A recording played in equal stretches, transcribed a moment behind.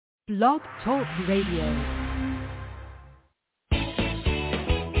Blog Talk Radio.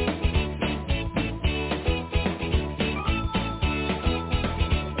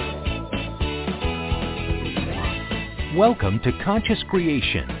 Welcome to Conscious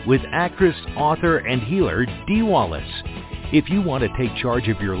Creation with actress, author, and healer Dee Wallace. If you want to take charge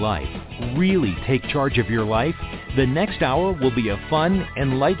of your life, really take charge of your life, the next hour will be a fun,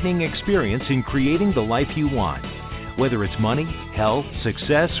 enlightening experience in creating the life you want. Whether it's money, health,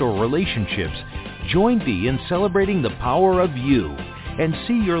 success, or relationships, join Dee in celebrating the power of you and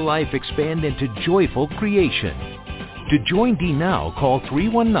see your life expand into joyful creation. To join Dee now, call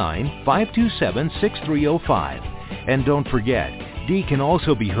 319-527-6305. And don't forget, Dee can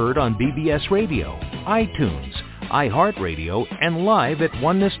also be heard on BBS Radio, iTunes, iHeartRadio, and live at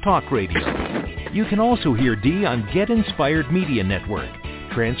Oneness Talk Radio. You can also hear Dee on Get Inspired Media Network,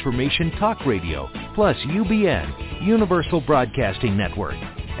 Transformation Talk Radio, plus UBN, Universal Broadcasting Network.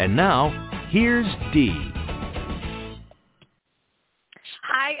 And now, here's Dee.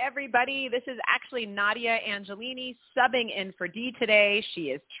 Hi, everybody. This is actually Nadia Angelini subbing in for Dee today.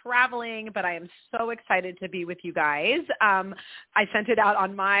 She is traveling, but I am so excited to be with you guys. I sent it out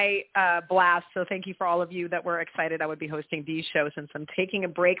on my blast, so thank you for all of you that were excited I would be hosting Dee's show since I'm taking a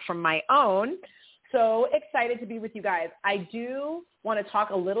break from my own. So excited to be with you guys. I do want to talk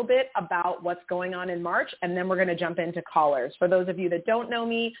a little bit about what's going on in March, and then we're going to jump into callers. For those of you that don't know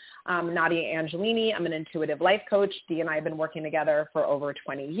me, I'm Nadia Angelini. I'm an intuitive life coach. Dee and I have been working together for over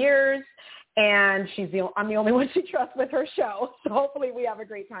 20 years, and I'm the only one she trusts with her show. So hopefully we have a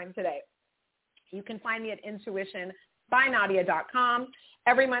great time today. You can find me at intuitionbynadia.com.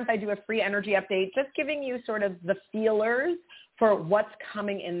 Every month I do a free energy update, just giving you sort of the feelers for what's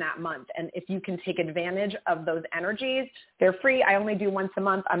coming in that month. And if you can take advantage of those energies, they're free. I only do once a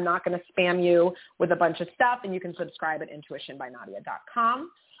month. I'm not going to spam you with a bunch of stuff, and you can subscribe at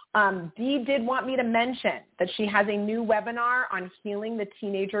intuitionbynadia.com. Dee did want me to mention that she has a new webinar on healing the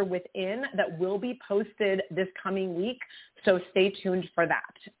teenager within that will be posted this coming week. So stay tuned for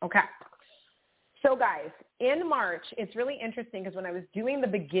that. Okay. So guys, in March, it's really interesting because when I was doing the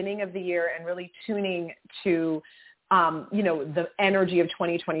beginning of the year and really tuning to the energy of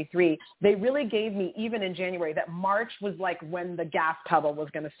 2023, they really gave me, even in January, that March was like when the gas pedal was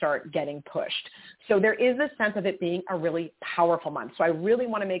going to start getting pushed. So there is a sense of it being a really powerful month. So I really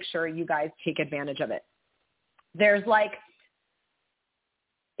want to make sure you guys take advantage of it. There's like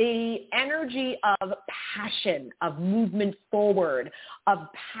the energy of passion, of movement forward, of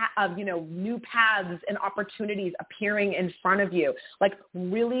new paths and opportunities appearing in front of you, like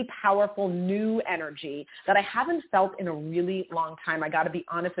really powerful new energy that I haven't felt in a really long time. I got to be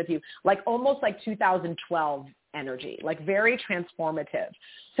honest with you, like almost like 2012 energy, like very transformative.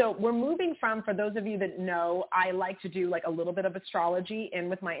 So we're moving from, for those of you that know, I like to do like a little bit of astrology in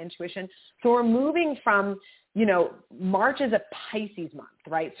with my intuition. So we're moving from, March is a Pisces month,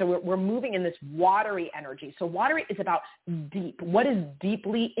 right? So we're moving in this watery energy. So watery is about deep. What is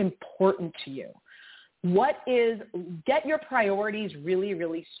deeply important to you? Get your priorities really,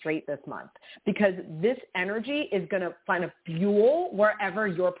 really straight this month, because this energy is going to kind of fuel wherever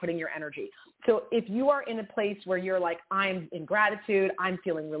you're putting your energy. So if you are in a place where you're like, I'm in gratitude, I'm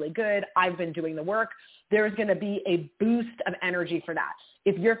feeling really good, I've been doing the work, there's going to be a boost of energy for that.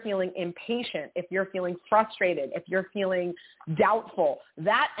 If you're feeling impatient, if you're feeling frustrated, if you're feeling doubtful,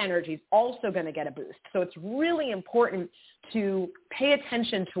 that energy is also going to get a boost. So it's really important to pay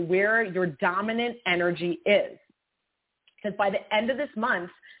attention to where your dominant energy is. Because by the end of this month,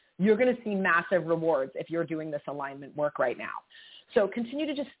 you're going to see massive rewards if you're doing this alignment work right now. So continue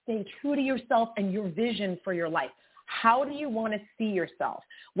to just stay true to yourself and your vision for your life. How do you want to see yourself?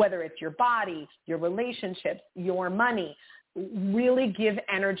 Whether it's your body, your relationships, your money, really give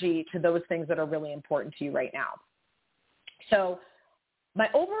energy to those things that are really important to you right now. So my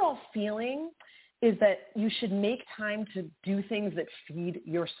overall feeling is that you should make time to do things that feed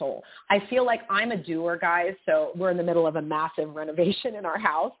your soul. I feel like I'm a doer, guys. So we're in the middle of a massive renovation in our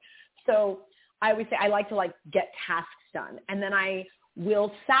house. So I always say I like to get tasks done. And then I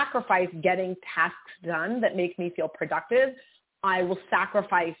will sacrifice getting tasks done that make me feel productive. I will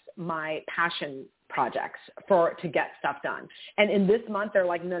sacrifice my passion projects to get stuff done. And in this month, they're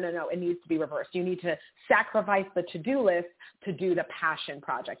like, no, it needs to be reversed. You need to sacrifice the to-do list to do the passion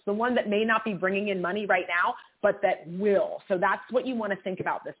projects, the one that may not be bringing in money right now, but that will. So that's what you want to think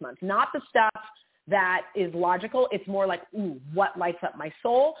about this month, not the stuff that is logical. It's more like, what lights up my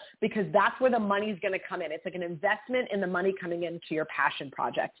soul? Because that's where the money's going to come in. It's like an investment in the money coming into your passion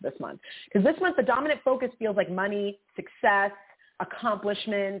project this month. Because this month, the dominant focus feels like money, success,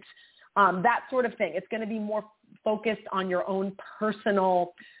 accomplishment, that sort of thing. It's going to be more focused on your own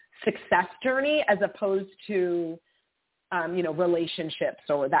personal success journey as opposed to, relationships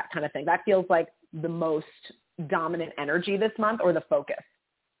or that kind of thing. That feels like the most dominant energy this month, or the focus.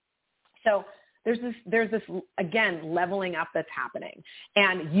 So there's this, again, leveling up that's happening,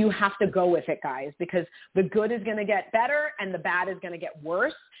 and you have to go with it, guys, because the good is going to get better and the bad is going to get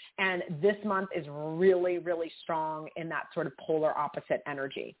worse. And this month is really, really strong in that sort of polar opposite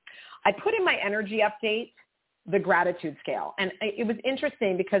energy. I put in my energy update the gratitude scale. And it was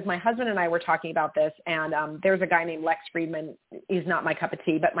interesting because my husband and I were talking about this, and there's a guy named Lex Friedman. He's not my cup of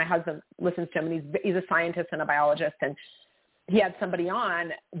tea, but my husband listens to him, and he's a scientist and a biologist. And he had somebody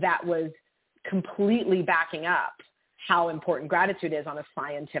on that was completely backing up how important gratitude is on a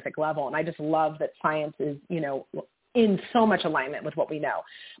scientific level. And I just love that science is, in so much alignment with what we know.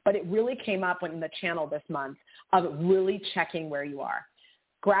 But it really came up in the channel this month of really checking where you are.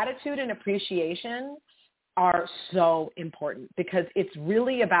 Gratitude and appreciation are so important because it's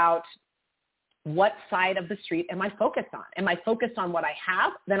really about what side of the street am I focused on? Am I focused on what I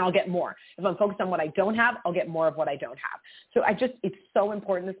have? Then I'll get more. If I'm focused on what I don't have, I'll get more of what I don't have. So it's so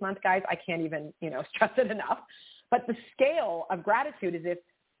important this month, guys. I can't even, stress it enough. But the scale of gratitude is if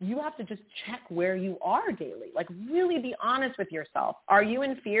you have to just check where you are daily. Like, really be honest with yourself. Are you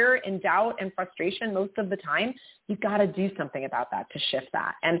in fear, in doubt, and frustration most of the time? You've got to do something about that to shift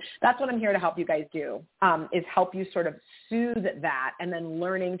that. And that's what I'm here to help you guys do, is help you sort of soothe that and then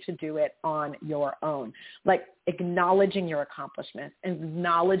learning to do it on your own. Like acknowledging your accomplishments,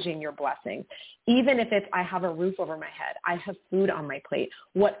 acknowledging your blessings. Even if it's, I have a roof over my head, I have food on my plate,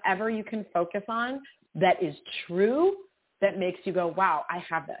 whatever you can focus on that is true, that makes you go, wow, I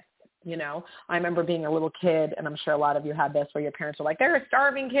have this. I remember being a little kid, and I'm sure a lot of you had this, where your parents were like, there are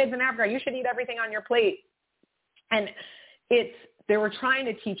starving kids in Africa. You should eat everything on your plate. And they were trying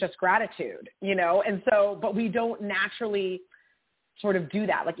to teach us gratitude, and so, but we don't naturally sort of do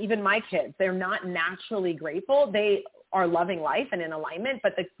that. Like even my kids, they're not naturally grateful. They are loving life and in alignment,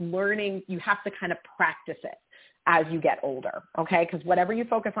 but the learning, you have to kind of practice it as you get older, okay? Because whatever you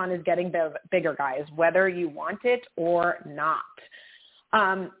focus on is getting bigger, guys, whether you want it or not.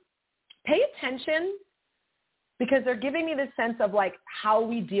 Pay attention, because they're giving me this sense of like how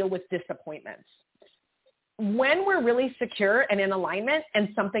we deal with disappointments. When we're really secure and in alignment and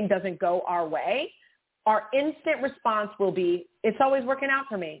something doesn't go our way, our instant response will be, it's always working out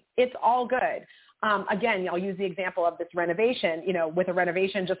for me. It's all good. Again, I'll use the example of this renovation. With a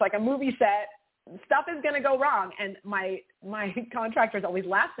renovation, just like a movie set, stuff is going to go wrong. And my contractors always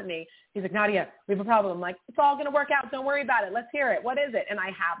laughs at me. He's like, Nadia, we have a problem. I'm like, it's all going to work out. Don't worry about it. Let's hear it. What is it? And I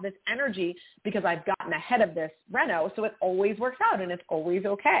have this energy because I've gotten ahead of this reno. So it always works out and it's always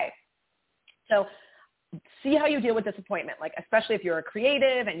okay. So see how you deal with disappointment. Like, especially if you're a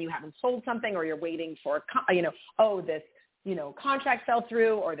creative and you haven't sold something, or you're waiting for, this, contract fell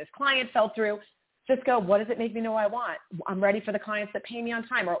through, or this client fell through. Just go, what does it make me know I want? I'm ready for the clients that pay me on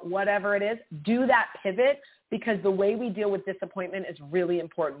time, or whatever it is. Do that pivot, because the way we deal with disappointment is really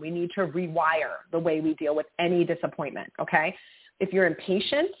important. We need to rewire the way we deal with any disappointment, okay? If you're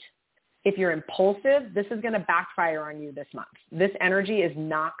impatient, if you're impulsive, this is going to backfire on you this month. This energy is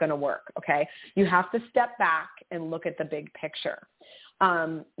not going to work, okay? You have to step back and look at the big picture.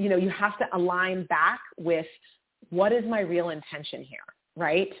 You have to align back with, what is my real intention here?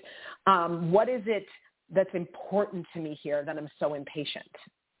 Right? What is it that's important to me here that I'm so impatient?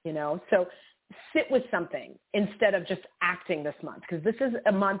 So sit with something instead of just acting this month, because this is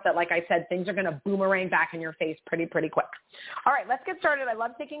a month that, like I said, things are going to boomerang back in your face pretty quick. All right, let's get started. I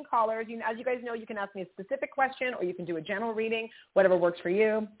love taking callers. As you guys know, you can ask me a specific question, or you can do a general reading, whatever works for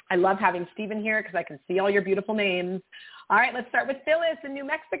you. I love having Stephen here because I can see all your beautiful names. All right, let's start with Phyllis in New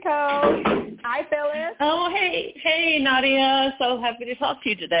Mexico. Hi, Phyllis. Oh, hey, Nadia. So happy to talk to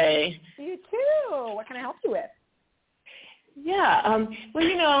you today. You too. What can I help you with? Yeah. Well,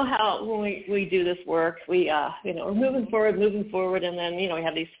 you know how when we do this work, we're moving forward, and then, we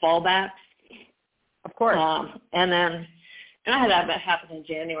have these fallbacks. Of course. And I had that happen in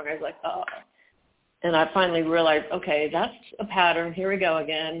January. I was like, oh. And I finally realized, okay, that's a pattern. Here we go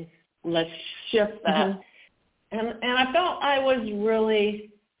again. Let's shift that. Mm-hmm. And I felt I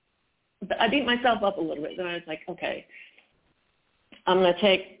beat myself up a little bit. Then I was like, okay, I'm going to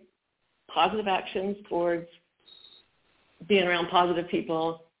take positive actions towards being around positive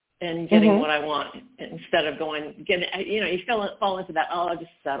people and getting what I want, instead of you fall into that, oh, I'll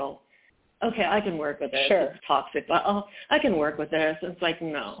just settle. Okay, I can work with this. Sure. It's toxic, but I can work with this. It's like,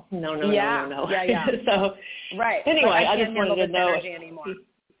 no. Yeah. So, right. Anyway, I just wanted to know. Anymore.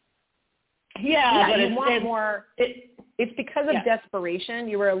 Yeah, but you want more. It It's because of desperation.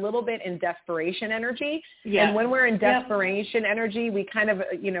 You were a little bit in desperation energy. Yeah. And when we're in desperation energy, we kind of,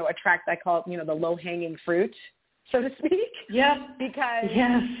 attract, I call it, the low-hanging fruit, so to speak. Yeah.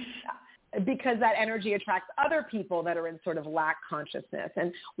 Because that energy attracts other people that are in sort of lack consciousness.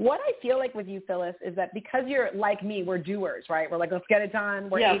 And what I feel like with you, Phyllis, is that because you're like me, we're doers, right? We're like, let's get it done.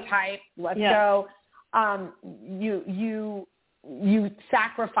 We're A-type. Let's go. You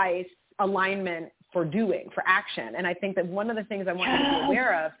sacrifice alignment for doing, for action. And I think that one of the things I want you to be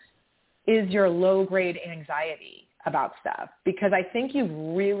aware of is your low-grade anxiety about stuff, because I think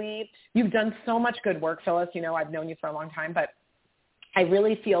you've done so much good work, Phyllis. I've known you for a long time, but I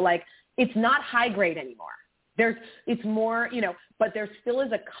really feel like it's not high grade anymore. It's more, but there still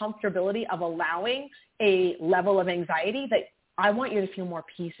is a comfortability of allowing a level of anxiety that I want you to feel more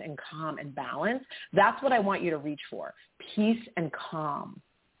peace and calm and balance. That's what I want you to reach for, peace and calm.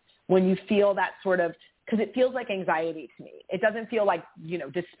 When you feel that sort of, because it feels like anxiety to me. It doesn't feel like,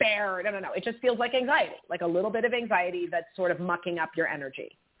 despair. No. It just feels like anxiety, like a little bit of anxiety that's sort of mucking up your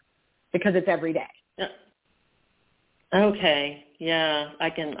energy because it's every day. Okay. Yeah, I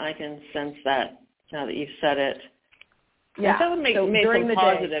can sense that now that you've said it. Yeah. That would make during some the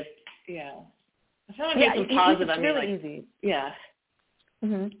positive. Day. Yeah. I feel like make some positive. It's really easy. Yeah.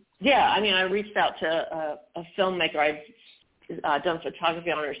 Mm-hmm. Yeah. I mean, I reached out to a filmmaker. I've done photography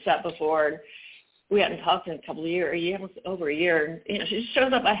on her set before. And we hadn't talked in a couple of years, over a year. And, she just shows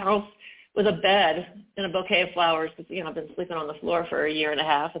up at my house with a bed and a bouquet of flowers because, I've been sleeping on the floor for a year and a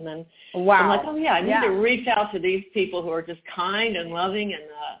half. And then I'm like, I need to reach out to these people who are just kind and loving. And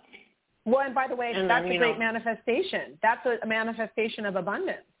well, and by the way, that's a great manifestation. That's a manifestation of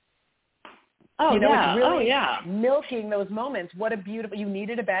abundance. Oh, It's really milking those moments. What a beautiful, you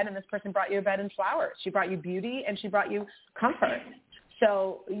needed a bed and this person brought you a bed and flowers. She brought you beauty and she brought you comfort.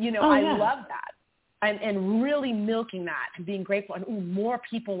 So, I love that. And really milking that and being grateful. And more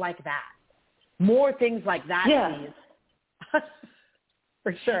people like that. More things like that, please.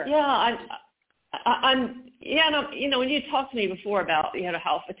 For sure. Yeah, when you talked to me before about,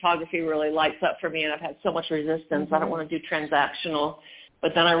 how photography really lights up for me, and I've had so much resistance. I don't want to do transactional.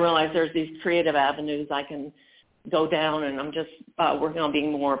 But then I realized there's these creative avenues I can go down, and I'm just working on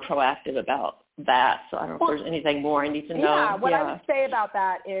being more proactive about that. So I don't know if there's anything more I need to know. Yeah, what I would say about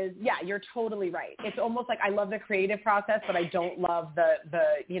that is, you're totally right. It's almost like I love the creative process, but I don't love the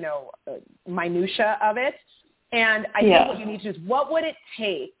minutia of it. And I think what you need to do is, what would it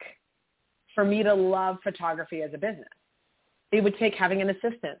take for me to love photography as a business? It would take having an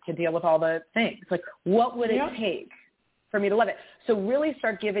assistant to deal with all the things. Like, what would it take for me to love it? So really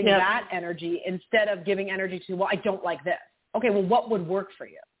start giving that energy instead of giving energy to, I don't like this. Okay, well, what would work for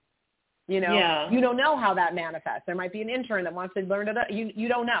you? You don't know how that manifests. There might be an intern that wants to learn it. You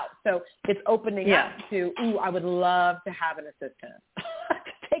don't know. So it's opening up to, I would love to have an assistant to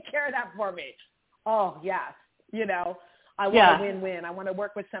take care of that for me. Oh, yes. I want a win-win. I want to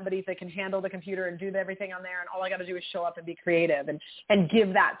work with somebody that can handle the computer and do everything on there, and all I got to do is show up and be creative and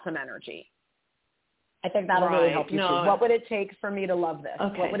give that some energy. I think that'll really help you too. What would it take for me to love this?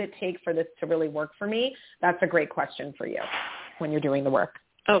 Okay. What would it take for this to really work for me? That's a great question for you when you're doing the work.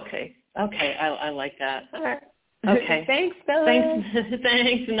 Okay. I like that. All right. Okay. Thanks, Phyllis.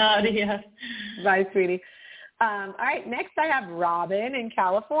 Thanks, Nadia. Bye, sweetie. All right. Next, I have Robin in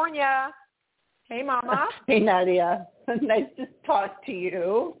California. Hey, Mama. Hey, Nadia. Nice to talk to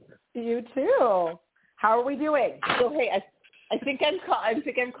you. You too. How are we doing? So, hey, I think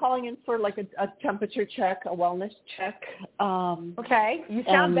I'm calling in for like a temperature check, a wellness check. Okay. You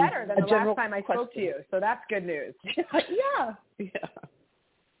sound better than the last time I spoke to you, so that's good news. Yeah.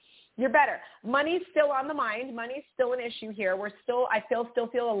 You're better. Money's still on the mind. Money's still an issue here. I still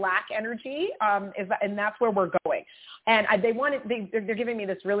feel a lack energy, and that's where we're going. And they're giving me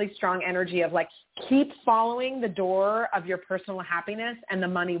this really strong energy of like, keep following the door of your personal happiness and the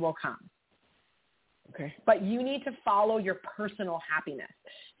money will come. Okay. But you need to follow your personal happiness.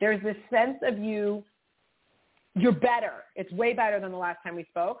 There's this sense of you're better. It's way better than the last time we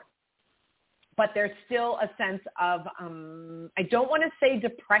spoke. But there's still a sense of, I don't want to say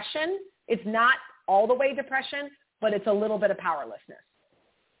depression. It's not all the way depression, but it's a little bit of powerlessness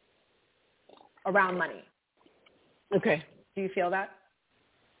around money. Okay. Do you feel that?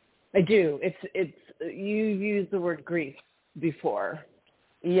 I do. It's you used the word grief before.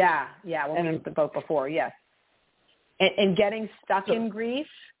 Yeah. Well, we used the both before, yes. And getting stuck in grief,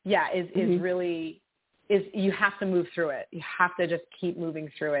 is really, you have to move through it. You have to just keep moving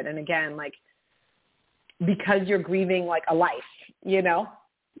through it. And again, like, because you're grieving like a life,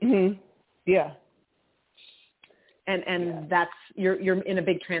 Mm-hmm. Yeah. And that's, you're in a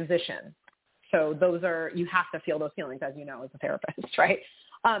big transition. So you have to feel those feelings, as you know, as a therapist, right?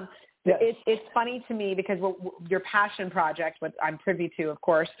 Yes. It's funny to me because your passion project, what I'm privy to, of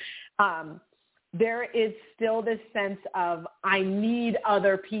course, there is still this sense of I need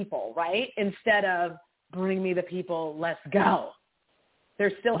other people, right? Instead of bring me the people, let's go.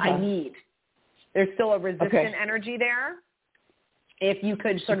 There's still I need. There's still a resistant energy there. If you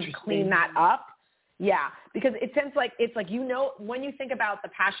could sort of clean that up. Yeah, because it tends like it's like, you know, when you think about the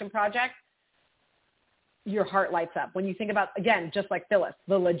passion project, your heart lights up. When you think about, again, just like Phyllis,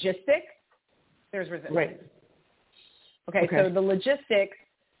 the logistics, there's resistance. Right. Okay, so the logistics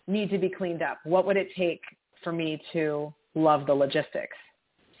need to be cleaned up. What would it take for me to love the logistics?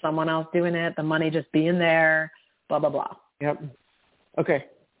 Someone else doing it, the money just being there, blah, blah, blah. Yep. Okay.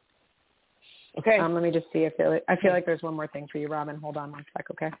 Let me just see. I feel like there's one more thing for you, Robin. Hold on one sec,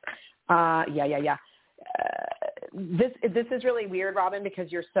 okay? Yeah. This is really weird, Robin,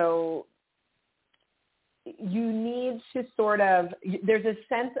 because you need to sort of, there's a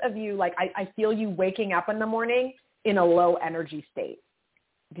sense of you, like I feel you waking up in the morning in a low energy state.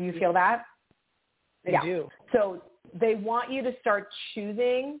 Do you feel that? I do. So they want you to start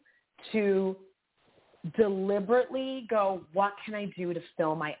choosing to deliberately go, what can I do to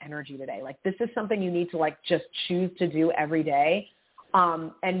fill my energy today? Like, this is something you need to like just choose to do every day.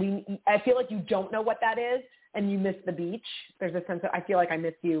 I feel like you don't know what that is and you miss the beach. There's a sense of, I feel like I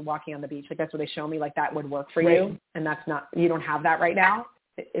miss you walking on the beach. Like that's what they show me, like that would work for you. And that's not, you don't have that right now.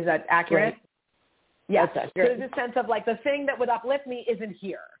 Is that accurate? Right. Yes. That's accurate. So there's a sense of like the thing that would uplift me isn't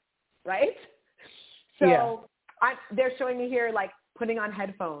here. Right. So they're showing me here, like putting on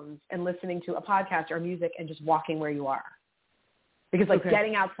headphones and listening to a podcast or music and just walking where you are. Because like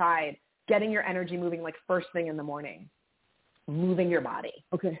getting outside, getting your energy moving, like first thing in the morning, moving your body,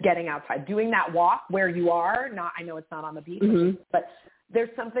 getting outside, doing that walk where you are. I know it's not on the beach, but there's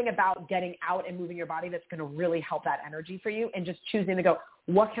something about getting out and moving your body that's going to really help that energy for you, and just choosing to go,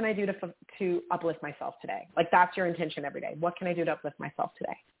 what can I do to uplift myself today? Like that's your intention every day. What can I do to uplift myself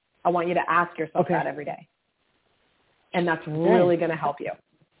today? I want you to ask yourself that every day. And that's really going to help you.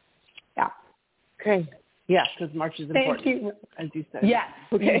 Yeah. Okay. Yeah, because March is important. Thank you. As you said. Yes.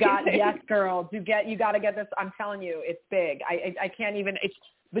 Okay. Yes, girl. You got to get this. I'm telling you, it's big. I can't even, it's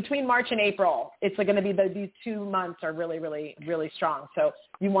between March and April. It's going to be these 2 months are really, really, really strong. So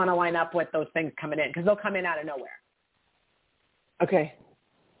you want to line up with those things coming in because they'll come in out of nowhere. Okay.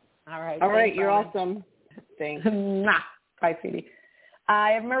 All right. All right. Thanks, You're Robin. awesome. Thanks. Bye, sweetie.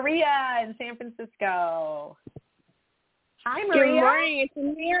 I have Maria in San Francisco. Hi, Maria. Good morning. It's a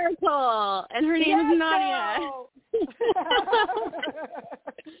miracle. And her name is Nadia.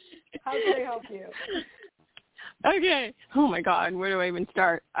 How can I help you? Okay. Oh, my God. Where do I even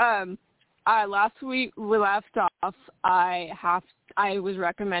start? Last week we left off. I was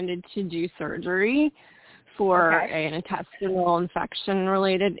recommended to do surgery for an intestinal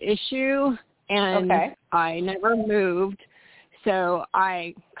infection-related issue, and I never moved. So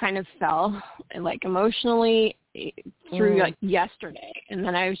I kind of fell, like, emotionally through, like, yesterday. And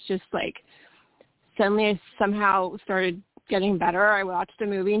then I was just, like, suddenly I somehow started getting better. I watched a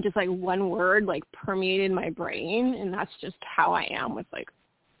movie and just, like, one word, like, permeated my brain. And that's just how I am with, like,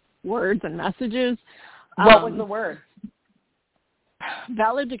 words and messages. What was the word?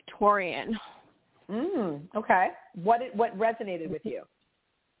 Valedictorian. Okay. What resonated with you?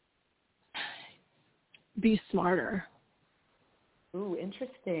 Be smarter. Ooh,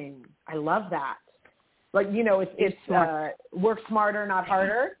 interesting. I love that. Like, you know, it's work smarter, not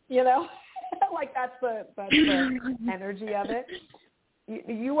harder, you know? Like that's the energy of it.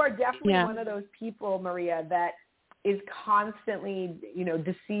 You are definitely one of those people, Maria, that is constantly, you know,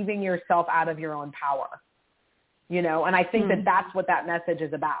 deceiving yourself out of your own power, you know? And I think that that's what that message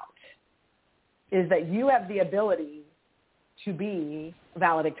is about, is that you have the ability to be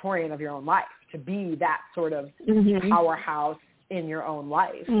valedictorian of your own life, to be that sort of powerhouse in your own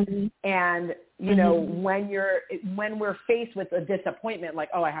life. And, you know, when we're faced with a disappointment, like,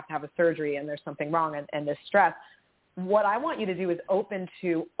 oh, I have to have a surgery and there's something wrong and this stress, what I want you to do is open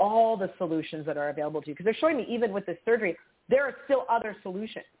to all the solutions that are available to you. Because they're showing me even with this surgery, there are still other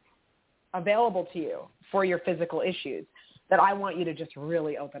solutions available to you for your physical issues that I want you to just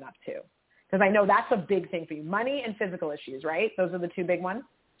really open up to. Because I know that's a big thing for you. Money and physical issues, right? Those are the two big ones.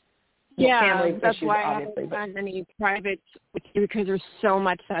 Yeah, that's why I haven't done any privates with you, because there's so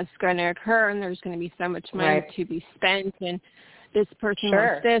much that's going to occur, and there's going to be so much money to be spent, and this person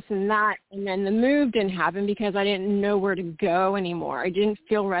wants this and that, and then the move didn't happen because I didn't know where to go anymore. I didn't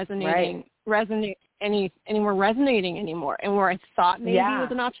feel resonate anywhere resonating anymore. And where I thought maybe was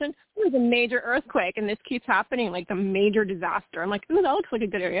an option, there was a major earthquake, and this keeps happening, like a major disaster. I'm like, ooh, that looks like a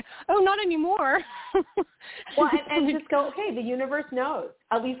good area. Oh, not anymore. Well, and just go, okay, the universe knows.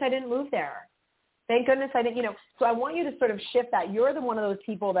 At least I didn't move there. Thank goodness I didn't, so I want you to sort of shift that. You're the one of those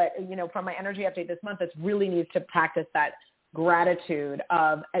people that, from my energy update this month, that really needs to practice that gratitude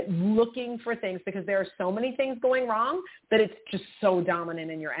of looking for things, because there are so many things going wrong that it's just so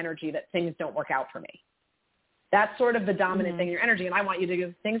dominant in your energy that things don't work out for me. That's sort of the dominant thing in your energy. And I want you to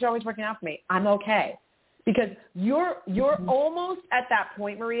go, things are always working out for me. I'm okay. Because you're almost at that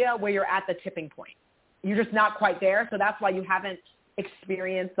point, Maria, where you're at the tipping point. You're just not quite there. So that's why you haven't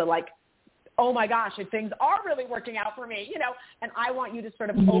experienced the oh my gosh, if things are really working out for me, and I want you to sort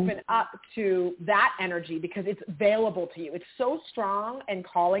of open up to that energy, because it's available to you. It's so strong and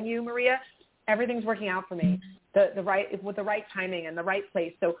calling you, Maria. Everything's working out for me, with the right timing and the right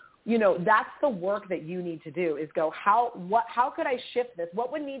place. So, that's the work that you need to do, is go, how could I shift this?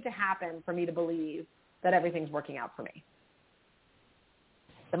 What would need to happen for me to believe that everything's working out for me?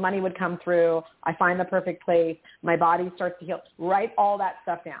 The money would come through. I find the perfect place. My body starts to heal. Write all that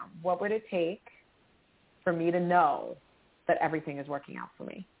stuff down. What would it take for me to know that everything is working out for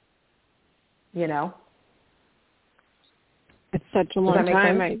me? It's such a long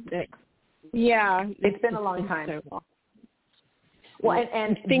time. Yeah. It's been a long time. So long. Well,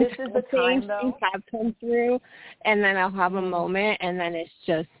 and this is the time, though. Things have come through, and then I'll have a moment, and then it's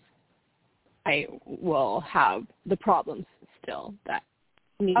just, I will have the problems still that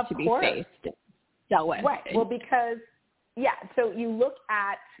need to be faced and dealt with. Right. Well, because, so you look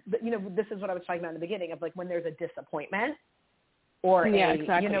at, this is what I was talking about in the beginning of when there's a disappointment or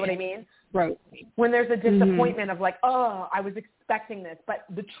exactly. You know what I mean? Right. When there's a disappointment of oh, I was expecting this. But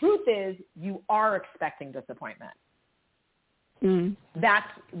the truth is you are expecting disappointment. That's,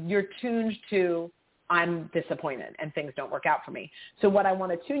 you're tuned to, I'm disappointed and things don't work out for me. So what I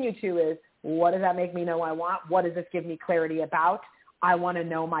want to tune you to is, what does that make me know I want? What does this give me clarity about? I want to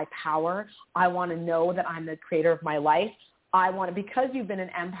know my power. I want to know that I'm the creator of my life. Because you've been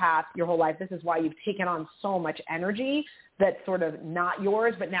an empath your whole life, this is why you've taken on so much energy that's sort of not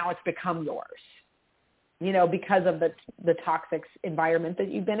yours, but now it's become yours, because of the toxic environment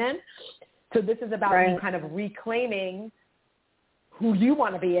that you've been in. So this is about you kind of reclaiming who you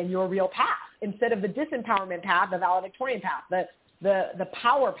want to be in your real path, instead of the disempowerment path, the valedictorian path, the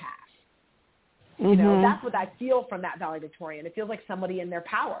power path. That's what I feel from that valedictorian. It feels like somebody in their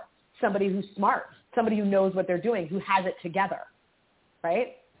power, somebody who's smart, somebody who knows what they're doing, who has it together,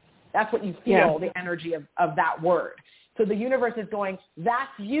 right? That's what you feel, the energy of that word. So the universe is going, that's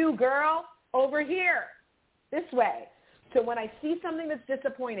you, girl, over here, this way. So when I see something that's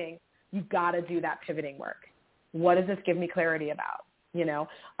disappointing, you've got to do that pivoting work. What does this give me clarity about?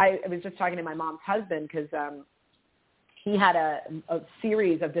 I was just talking to my mom's husband, because he had a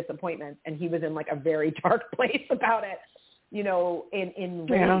series of disappointments, and he was in a very dark place about it, in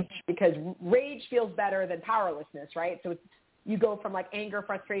rage, because rage feels better than powerlessness, right? So you go from anger,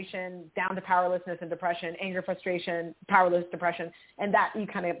 frustration, down to powerlessness and depression, anger, frustration, powerless, depression, and that you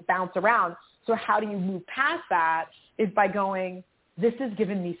kind of bounce around. So how do you move past that is by going, this has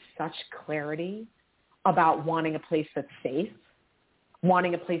given me such clarity about wanting a place that's safe,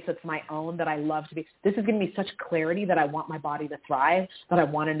 wanting a place that's my own, that I love to be. This has given me such clarity that I want my body to thrive, that I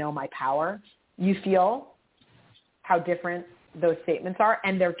want to know my power. You feel how different those statements are,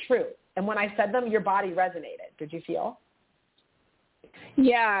 and they're true. And when I said them, your body resonated. Did you feel?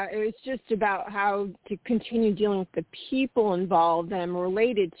 Yeah, it was just about how to continue dealing with the people involved that I'm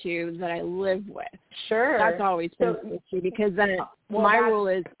related to, that I live with. Sure. That's always been the issue, because then my rule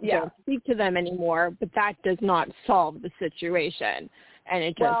is don't speak to them anymore, but that does not solve the situation. And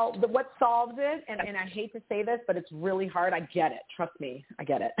it just... what solves it, and I hate to say this, but it's really hard. I get it. Trust me, I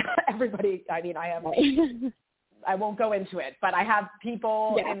get it. Everybody, I have... I won't go into it, but I have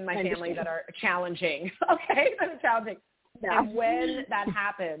people in my family that are challenging. Okay, that are challenging. Yeah. And when that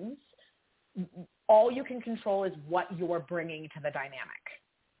happens, all you can control is what you're bringing to the dynamic.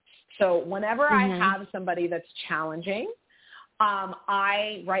 So whenever I have somebody that's challenging,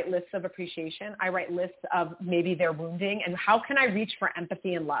 I write lists of appreciation. I write lists of maybe their wounding, and how can I reach for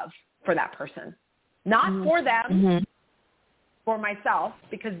empathy and love for that person? Not for them, for myself,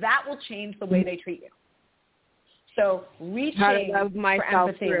 because that will change the way they treat you. So reaching how to love myself for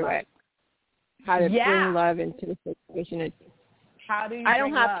empathy through it. How to bring love into the situation. How do you I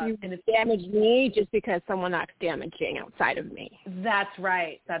don't have to damage me just because someone acts damaging outside of me. That's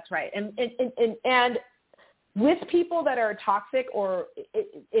right. That's right. And with people that are toxic, or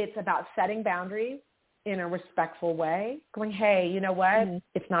it's about setting boundaries in a respectful way, going, hey, you know what?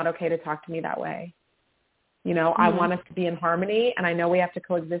 It's not okay to talk to me that way. You know, I want us to be in harmony, and I know we have to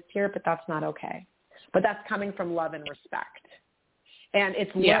coexist here, but that's not okay. But that's coming from love and respect. And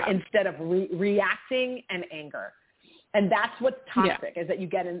it's instead of reacting and anger. And that's what's toxic, is that you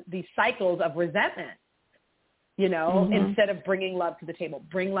get in these cycles of resentment, you know, instead of bringing love to the table.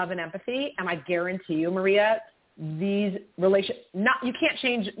 Bring love and empathy, and I guarantee you, Maria, these you can't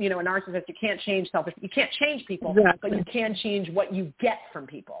change, you know, a narcissist, you can't change selfish, you can't change people, but you can change what you get from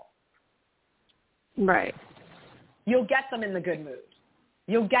people. Right. You'll get them in the good mood.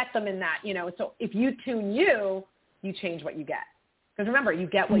 You'll get them in that, you know, so if you tune you change what you get. Because remember, you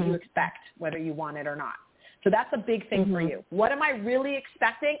get what you expect, whether you want it or not. So that's a big thing for you. What am I really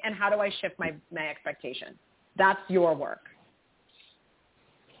expecting, and how do I shift my expectation? That's your work.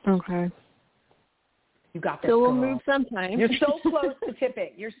 Okay. You got this, so we'll girl. move sometime. You're so close to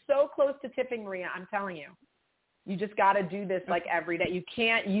tipping. You're so close to tipping, Maria. I'm telling you. You just got to do this like every day. You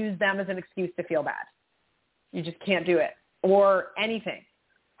can't use them as an excuse to feel bad. You just can't do it. Or anything.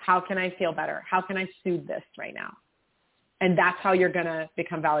 How can I feel better? How can I soothe this right now? And that's how you're going to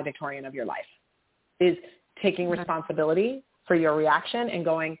become valedictorian of your life, is taking responsibility for your reaction and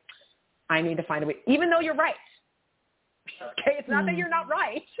going, I need to find a way, even though you're right. Okay, it's not that you're not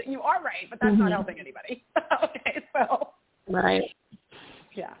right. You are right, but that's not helping anybody. Okay, so. Right.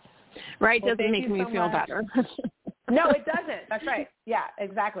 Yeah. Right doesn't make me feel better. No, it doesn't. That's right. Yeah,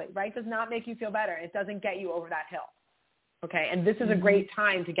 exactly. Right does not make you feel better. It doesn't get you over that hill. Okay, and this is a great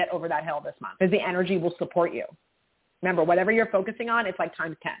time to get over that hill this month, because the energy will support you. Remember, whatever you're focusing on, it's like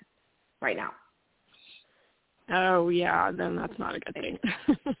times 10 right now. Oh, yeah, then that's not a good thing.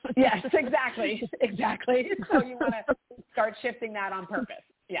 Yes, exactly. Exactly. So you want to start shifting that on purpose.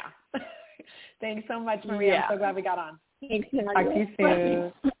 Yeah. Thanks so much, Maria. I'm so glad we got on. Thanks. Talk to you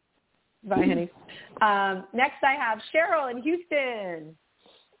soon. Bye, honey. Next, I have Cheryl in Houston.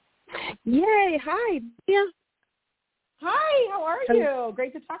 Yay. Hi. Yeah. Hi, how are you?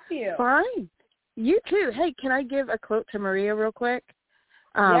 Great to talk to you. Fine. You too. Hey, can I give a quote to Maria real quick?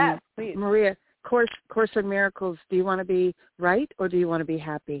 Yes, please. Maria, Course in Miracles, do you want to be right or do you want to be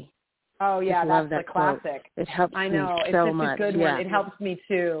happy? Oh, yeah, that's that the classic. It helps I know. me It's so just much. a good one. It helps me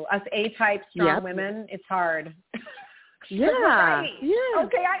too. Us A-type strong women, it's hard. Yeah. Right. Yeah.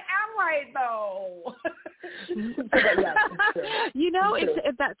 Okay, I am right, though. You know,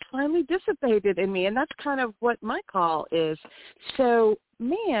 that's finally dissipated in me, and that's kind of what my call is. So,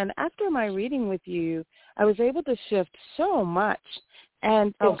 man, after my reading with you, I was able to shift so much,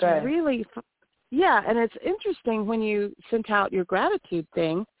 and it's really, and it's interesting when you sent out your gratitude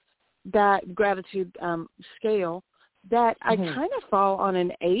thing, that gratitude scale, that I kind of fall on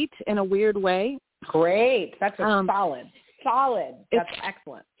an 8 in a weird way. Great. That's solid. That's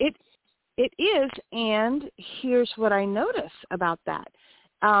excellent. It is, and here's what I notice about that,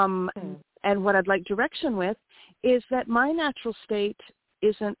 and what I'd like direction with, is that my natural state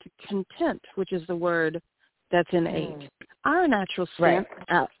isn't content, which is the word that's in 8. Our natural state,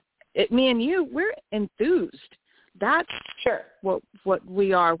 me and you, we're enthused. That's what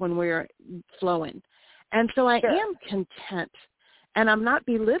we are when we're flowing. And so I am content. And I'm not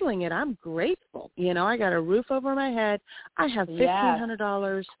belittling it. I'm grateful. You know, I got a roof over my head. I have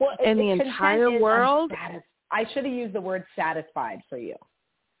 $1,500 in the entire world. I should have used the word satisfied for you.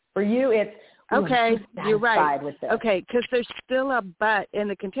 For you, it's okay. You're right. With this. Okay, because there's still a but in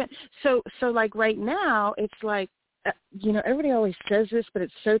the content. So like right now, it's like, you know, everybody always says this, but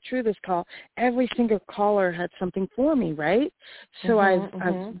it's so true. This call, every single caller had something for me, right? So I've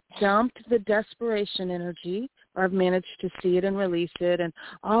dumped the desperation energy, or I've managed to see it and release it, and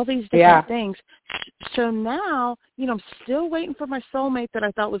all these different things. So now, you know, I'm still waiting for my soulmate that I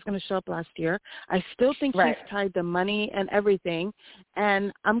thought was going to show up last year. I still think he's tied to money and everything,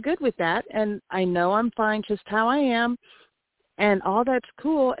 and I'm good with that. And I know I'm fine just how I am, and all that's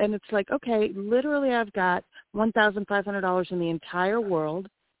cool. And it's like, okay, literally I've got $1,500 in the entire world,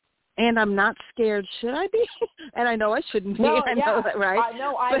 and I'm not scared. Should I be? And I know I shouldn't be. No, I know that, right? I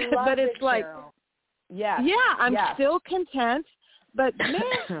know. I love but it's it, like, Cheryl. Yeah, I'm still content. But,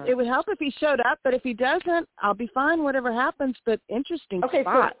 man, it would help if he showed up. But if he doesn't, I'll be fine, whatever happens. But interesting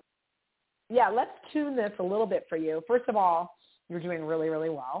spot. So, let's tune this a little bit for you. First of all, you're doing really, really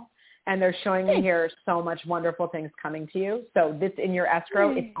well. And they're showing me here so much wonderful things coming to you. So this in your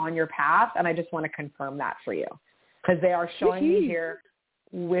escrow, it's on your path. And I just want to confirm that for you. Because they are showing me here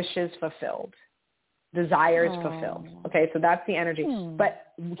wishes fulfilled. Desires fulfilled. Okay, so that's the energy.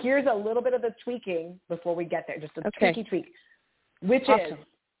 But here's a little bit of the tweaking before we get there, just a tweaky tweak, which is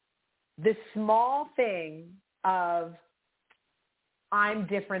this small thing of I'm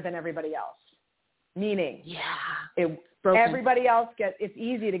different than everybody else. Meaning, broken. Everybody else it's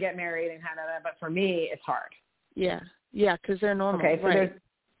easy to get married and but for me, it's hard. Yeah, because they're normal. Okay, so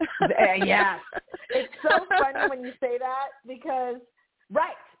right. yes. It's so funny when you say that because,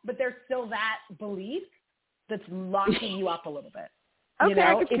 right, but there's still that belief that's locking you up a little bit. Okay, You know,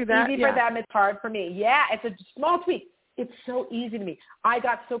 I can see it's that. easy for them. It's hard for me. Yeah, it's a small tweak. It's so easy to me. I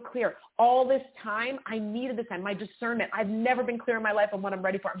got so clear. All this time, I needed this time, my discernment. I've never been clear in my life on what I'm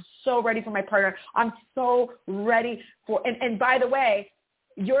ready for. I'm so ready for my partner. I'm so ready for, and by the way,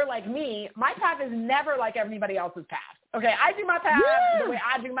 you're like me. My path is never like everybody else's path. Okay, I do my path the way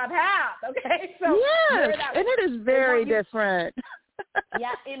I do my path. Okay, so yes, and it is very different.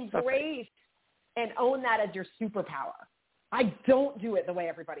 Yeah, embrace and own that as your superpower. I don't do it the way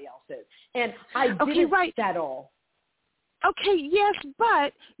everybody else is, and I didn't settle. Okay, yes,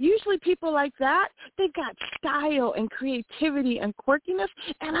 but usually people like that, they've got style and creativity and quirkiness,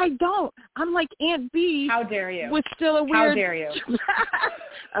 and I don't. I'm like Aunt B. How dare you? With still a weird. How dare you?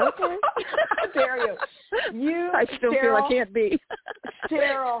 Okay. How dare you? I still feel like Aunt B.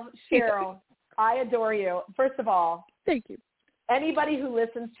 Cheryl, I adore you. First of all, thank you. Anybody who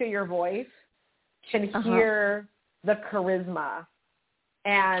listens to your voice can hear the charisma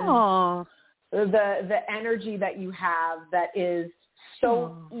and the energy that you have that is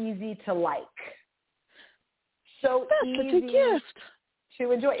so easy to like. So That's easy such a gift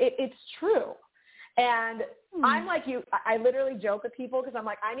to enjoy. It's true. And I'm like you. I literally joke with people because I'm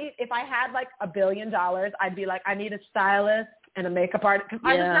like, if I had like $1 billion, I'd be like, I need a stylist and a makeup artist because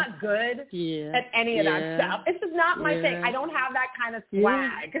I was not good at any of that stuff. It's just not my thing. I don't have that kind of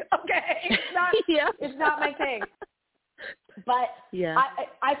swag. Okay, it's not my thing. But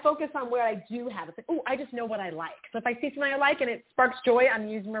I focus on where I do have it. It's like, I just know what I like. So if I see something I like and it sparks joy, I'm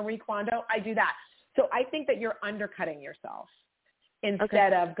using Marie Kondo, I do that. So I think that you're undercutting yourself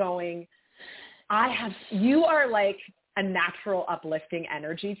instead of going, you are like a natural uplifting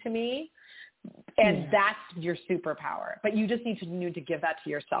energy to me. And that's your superpower. But you just need to give that to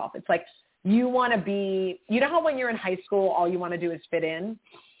yourself. It's like you want to be, you know how when you're in high school, all you want to do is fit in?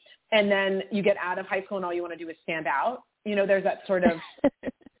 And then you get out of high school and all you want to do is stand out? You know, there's that sort of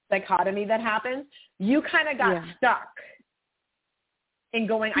dichotomy that happens. You kind of got stuck in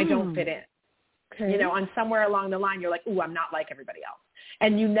going, I don't fit in. Okay. You know, and somewhere along the line, you're like, I'm not like everybody else.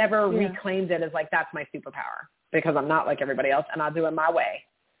 And you never reclaimed it as like, that's my superpower because I'm not like everybody else and I'll do it my way.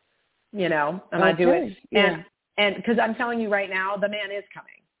 You know, and I do it. And because I'm telling you right now, the man is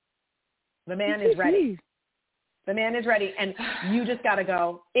coming. The man is ready. The man is ready. And you just got to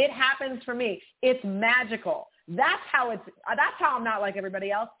go. It happens for me. It's magical. That's how I'm not like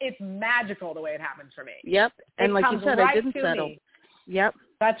everybody else. It's magical the way it happens for me. Yep. And like you said, I didn't settle. Me. Yep.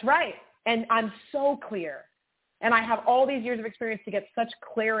 That's right. And I'm so clear. And I have all these years of experience to get such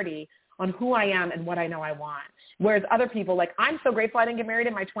clarity on who I am and what I know I want. Whereas other people, like, I'm so grateful I didn't get married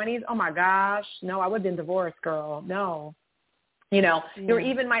in my 20s. Oh, my gosh. No, I would have been divorced, girl. No. You know, or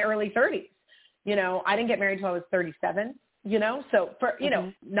even my early 30s. You know, I didn't get married until I was 37, you know. So, for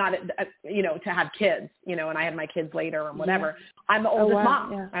not, to have kids, you know, and I had my kids later or whatever. I'm the oldest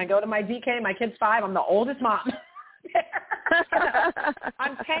mom. Yeah. I go to my DK, my kid's 5. I'm the oldest mom.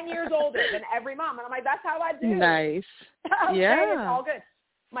 I'm 10 years older than every mom. And I'm like, that's how I do. Nice. Okay, it's all good.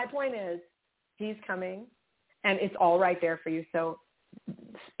 My point is, he's coming, and it's all right there for you. So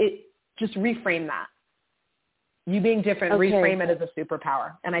just reframe that. You being different, reframe it as a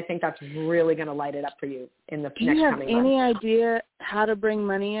superpower. And I think that's really going to light it up for you in the next coming months. Do you have any idea how to bring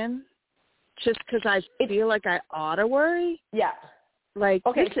money in? Just because I feel like I ought to worry? Yeah. Like,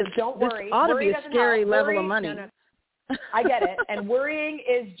 don't worry. This ought to worry be a scary level of money. No. I get it. And worrying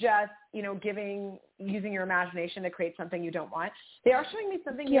is just, using your imagination to create something you don't want. They are showing me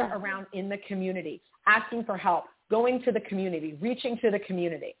something here around in the community, asking for help, going to the community, reaching to the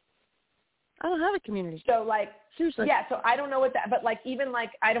community. I don't have a community. So seriously. Yeah, so I don't know what that, but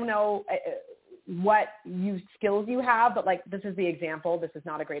I don't know what skills you have, but this is the example. This is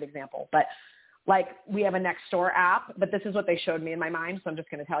not a great example, but we have a Nextdoor app, but this is what they showed me in my mind. So I'm just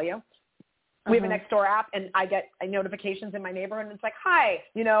going to tell you. We have a Nextdoor app, and I get notifications in my neighborhood, and it's like, hi,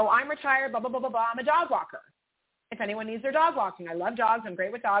 I'm retired, blah, blah, blah, blah, blah. I'm a dog walker. If anyone needs their dog walking, I love dogs. I'm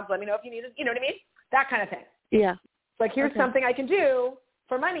great with dogs. Let me know if you need it. You know what I mean? That kind of thing. Yeah. It's here's something I can do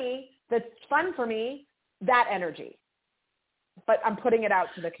for money that's fun for me, that energy. But I'm putting it out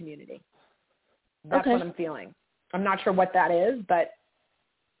to the community. That's what I'm feeling. I'm not sure what that is, but,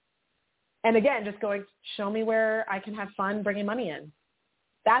 and again, just going, show me where I can have fun bringing money in.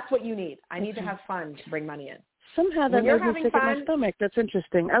 That's what you need. I need to have fun to bring money in. Somehow that made me sick in my stomach. That's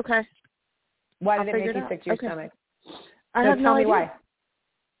interesting. Okay. Why did it make you sick to your stomach? I have no idea. Tell me why.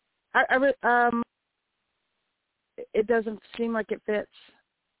 it doesn't seem like it fits.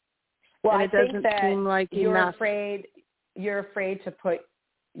 Well, and I it think doesn't that seem like enough.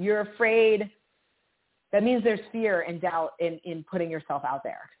 You're afraid. That means there's fear and doubt in putting yourself out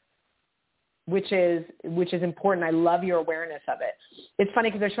there, which is important. I love your awareness of it. It's funny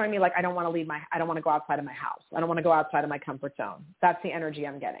because they're showing me like I don't want to go outside of my house. I don't want to go outside of my comfort zone. That's the energy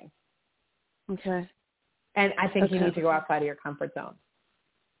I'm getting. Okay. And I think you need to go outside of your comfort zone.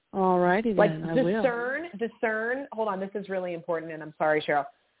 All righty then. Like I will. discern. Hold on, this is really important, and I'm sorry, Cheryl.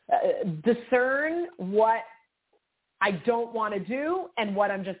 Discern what I don't want to do and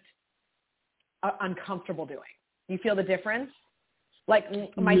what I'm just uncomfortable doing. You feel the difference? Like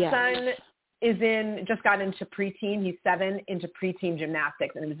my son just got into preteen. He's 7, into preteen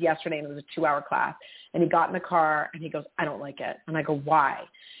gymnastics, and it was yesterday, and it was a 2-hour class. And he got in the car, and he goes, "I don't like it." And I go, "Why?"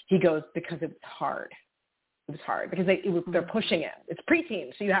 He goes, "Because it was hard. It was hard because they're pushing it. It's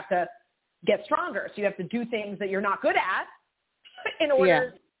preteen, so you have to get stronger. So you have to do things that you're not good at in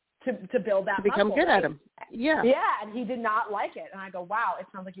order to build that to become muscle, good right? at them. Yeah. Yeah, and he did not like it. And I go, "Wow, it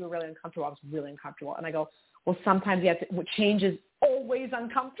sounds like you were really uncomfortable." I was really uncomfortable. And I go, "Well, sometimes you have to. Change is always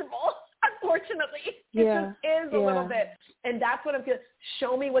uncomfortable, unfortunately. It just is a little bit." And that's what I'm feeling.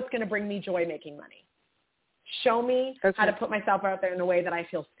 Show me what's going to bring me joy making money. Show me how to put myself out there in a way that I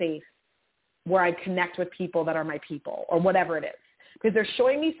feel safe, where I connect with people that are my people, or whatever it is. Because they're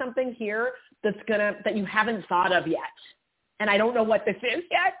showing me something here that you haven't thought of yet. And I don't know what this is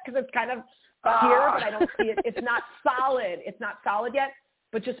yet because it's kind of here, but I don't see it. It's not solid. It's not solid yet,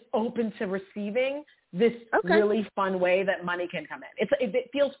 but just open to receiving this really fun way that money can come in. It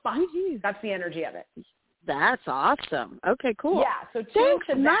feels fun. Mm-hmm. That's the energy of it. That's awesome. Okay, cool. Yeah. So thanks,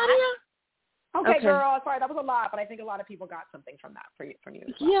 to Nadia. Okay, girl. Sorry, that was a lot, but I think a lot of people got something from that from you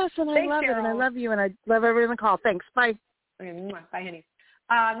as well. Yes, and Thanks, I love Cheryl. it, and I love you, and I love everyone on the call. Thanks. Bye. Okay, bye, honey.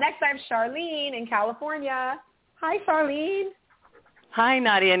 Next, I have Charlene in California. Hi, Charlene. Hi,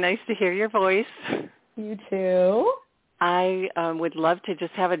 Nadia. Nice to hear your voice. You too. I would love to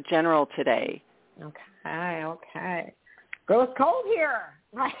just have a general today. Okay. Girl, it's cold here.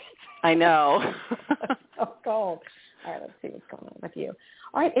 Right. I know. It's so cold. All right, let's see what's going on with you.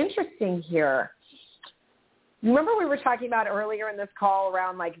 All right, interesting here. Remember we were talking about earlier in this call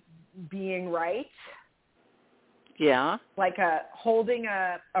around like being right? Yeah. Like holding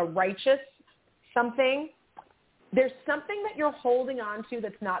a righteous something. There's something that you're holding on to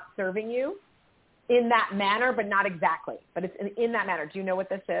that's not serving you in that manner, but not exactly. But it's in that manner. Do you know what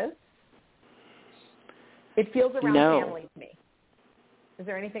this is? It feels around family to me. Is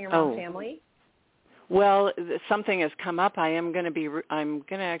there anything around family? Well, something has come up. I'm going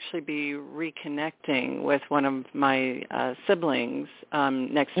to actually be reconnecting with one of my siblings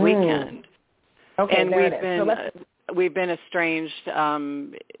next weekend. Okay, and there we've been estranged.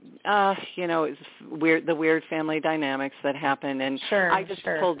 It's weird, the weird family dynamics that happen, and I just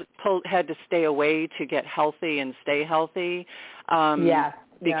had to stay away to get healthy and stay healthy.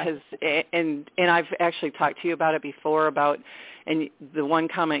 Because and I've actually talked to you about it before and the one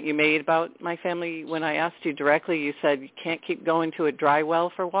comment you made about my family when I asked you directly, you said you can't keep going to a dry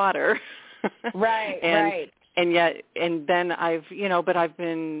well for water. Right. And then I've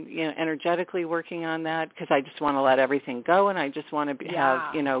been, energetically working on that because I just want to let everything go and I just want to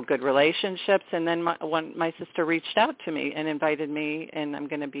have, good relationships. And then my sister reached out to me and invited me, and I'm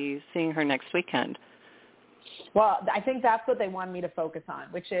going to be seeing her next weekend. Well, I think that's what they wanted me to focus on,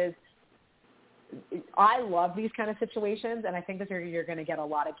 which is I love these kind of situations, and I think that you're going to get a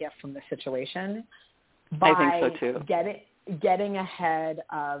lot of gift from this situation. I think so too. Getting ahead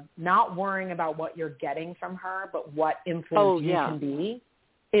of not worrying about what you're getting from her, but what influence you can be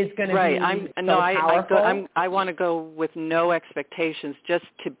is going to be powerful. I want to go with no expectations, just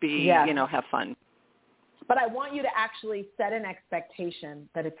to be, have fun. But I want you to actually set an expectation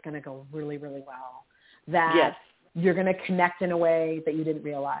that it's going to go really, really well, that you're going to connect in a way that you didn't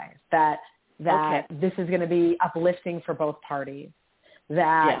realize, that this is going to be uplifting for both parties,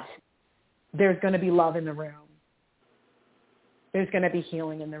 that there's going to be love in the room. There's going to be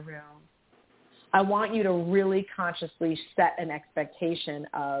healing in the room. I want you to really consciously set an expectation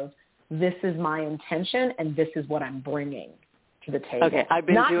of this is my intention and this is what I'm bringing to the table. Okay, I've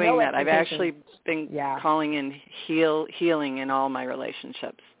been doing that. I've actually been calling in healing in all my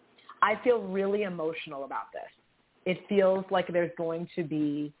relationships. I feel really emotional about this. It feels like there's going to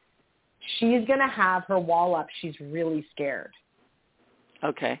be, she's going to have her wall up. She's really scared.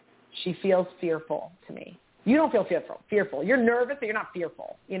 Okay. She feels fearful to me. You don't feel fearful. You're nervous, but you're not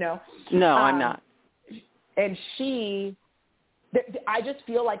fearful, No, I'm not. And I just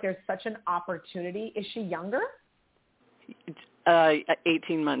feel like there's such an opportunity. Is she younger?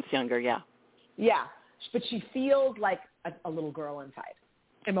 18 months younger, yeah. Yeah. but she feels like a little girl inside.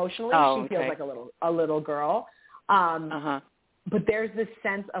 Emotionally, she feels like a little girl. But there's this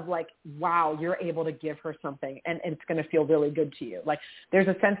sense of like, wow, you're able to give her something and it's going to feel really good to you. Like there's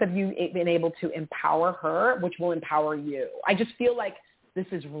a sense of you being able to empower her, which will empower you. I just feel like this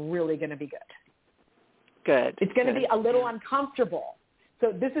is really going to be good. Good. It's going to be a little uncomfortable.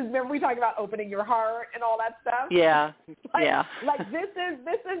 So this is, remember we talked about opening your heart and all that stuff? Yeah. Like this is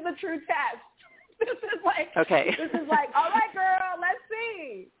the true test. This is like, all right, girl, let's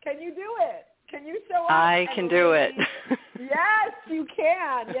see. Can you do it? Can you show up? I can do it. Yes, you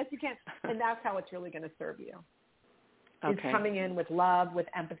can. Yes, you can. And that's how it's really going to serve you. Is coming in with love, with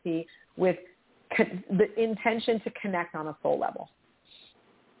empathy, with the intention to connect on a soul level.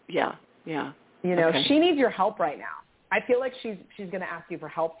 Yeah. You know, she needs your help right now. I feel like she's going to ask you for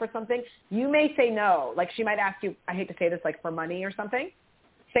help for something. You may say no. Like she might ask you, I hate to say this, like for money or something.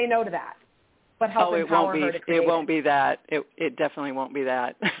 Say no to that. But help empower her to create it won't be that. It definitely won't be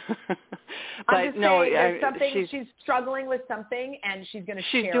that. But I'm just saying, there's something, she's struggling with something, and she's going to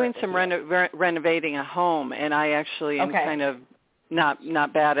share. She's doing some renovating a home, and I actually am kind of not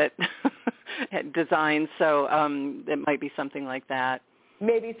bad at design, so it might be something like that.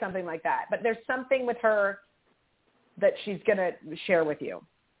 Maybe something like that. But there's something with her that she's going to share with you.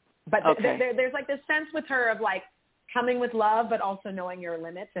 But there's like this sense with her of like coming with love, but also knowing your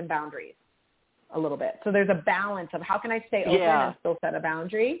limits and boundaries a little bit. So there's a balance of how can I stay open and still set a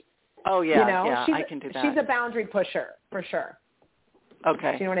boundary. Oh, yeah, you know? I can do that. She's a boundary pusher, for sure.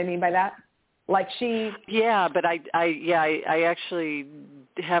 Okay. Do you know what I mean by that? Like she... Yeah, but I actually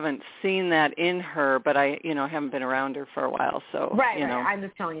haven't seen that in her, but I haven't been around her for a while, so... Right. I'm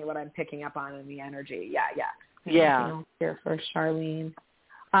just telling you what I'm picking up on in the energy. Yeah. Yeah. Here for Charlene.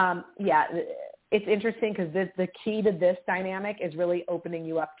 It's interesting because the key to this dynamic is really opening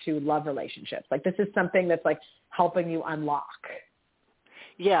you up to love relationships. Like this is something that's like helping you unlock.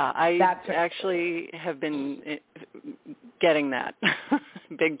 Yeah, I actually have been getting that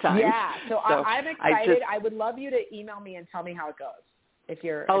big time. Yeah, so I'm excited. I would love you to email me and tell me how it goes. If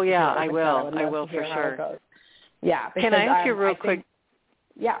you're I will for sure. Yeah. Can I ask you real quick?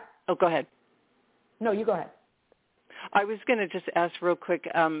 Yeah. Oh, go ahead. No, you go ahead. I was going to just ask real quick.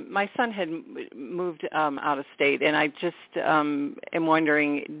 My son had moved out of state, and I just am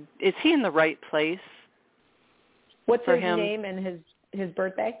wondering, is he in the right place? What's his name and his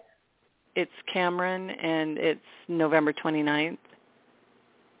birthday? It's Cameron, and it's November 29th.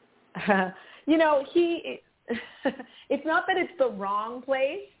 It's not that it's the wrong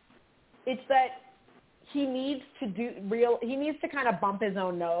place. It's that he needs to kind of bump his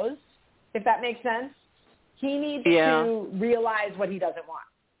own nose, if that makes sense. He needs to realize what he doesn't want.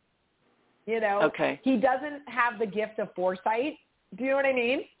 Okay. He doesn't have the gift of foresight. Do you know what I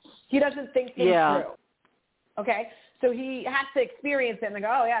mean? He doesn't think things through. Okay? So he has to experience it and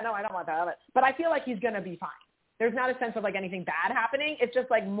go, oh, yeah, no, I don't want that. But I feel like he's going to be fine. There's not a sense of like anything bad happening. It's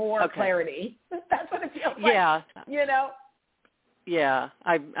just like more clarity. That's what it feels like. Yeah. Yeah,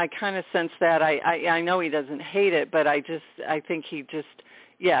 I kind of sense that. I know he doesn't hate it, but I think he's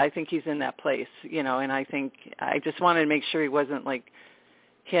in that place, and I think I just wanted to make sure he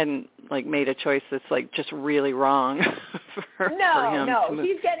hadn't like made a choice that's like just really wrong for him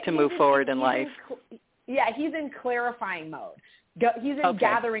to move forward in life. He's in clarifying mode. He's in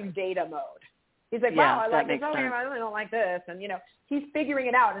gathering data mode. He's like, wow, I like this. Oh, I really don't like this. And, he's figuring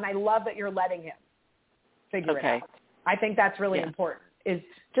it out. And I love that you're letting him figure it out. I think that's really important, is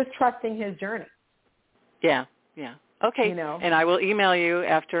just trusting his journey. Yeah. Okay. And I will email you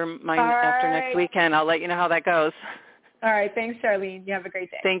after next weekend. I'll let you know how that goes. All right. Thanks, Charlene. You have a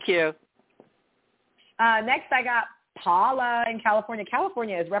great day. Thank you. Next, I got Paula in California.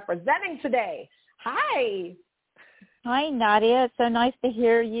 California is representing today. Hi. Hi, Nadia. It's so nice to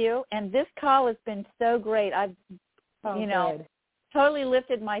hear you. And this call has been so great. I've, good. Totally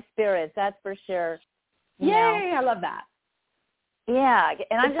lifted my spirits. That's for sure. Yay. I love that. Yeah.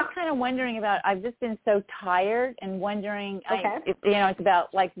 And I'm just kind of wondering I've just been so tired and wondering, it's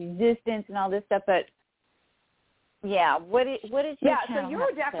about like distance and all this stuff, but yeah, what is so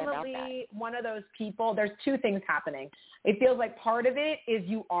you're definitely one of those people. There's two things happening. It feels like part of it is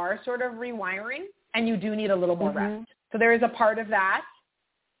you are sort of rewiring and you do need a little more rest. So there is a part of that,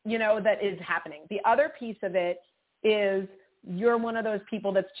 that is happening. The other piece of it is you're one of those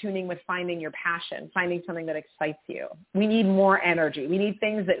people that's tuning with finding your passion, finding something that excites you. We need more energy. We need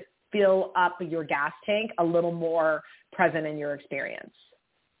things that fill up your gas tank a little more present in your experience.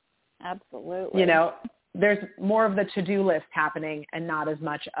 Absolutely. There's more of the to-do list happening and not as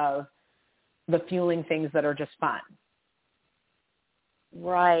much of the fueling things that are just fun.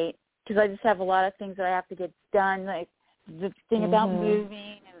 Right. because I just have a lot of things that I have to get done, like the thing about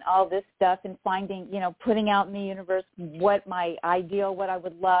moving and all this stuff and finding, putting out in the universe what my ideal, what I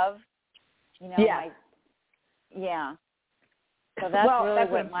would love, So that's really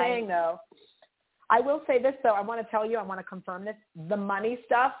what I'm saying, though. I will say this, though. I want to confirm this. The money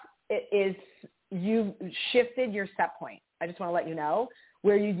stuff you've shifted your set point. I just want to let you know.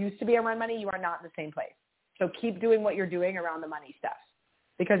 Where you used to be around money, you are not in the same place. So keep doing what you're doing around the money stuff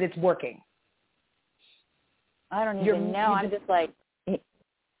because it's working. I don't even know. I'm just like.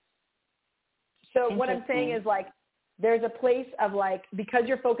 So what I'm saying is like, there's a place of like, because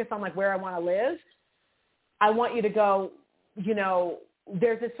you're focused on like where I want to live, I want you to go,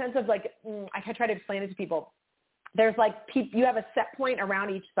 there's a sense of like, I can try to explain it to people. There's like, you have a set point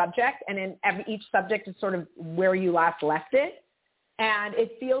around each subject, and in each subject is sort of where you last left it. And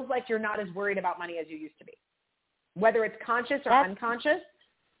it feels like you're not as worried about money as you used to be, whether it's conscious or unconscious.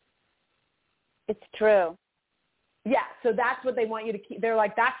 It's true. Yeah. So that's what they want you to keep. They're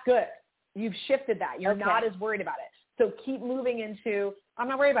like, that's good. You've shifted that. You're not as worried about it. So keep moving into, I'm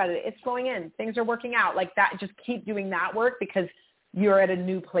not worried about it. It's flowing in. Things are working out like that. Just keep doing that work because you're at a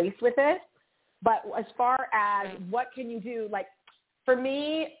new place with it. But as far as what can you do, like for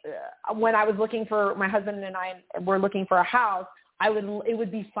me, when I was looking for, my husband and I were looking for a house, it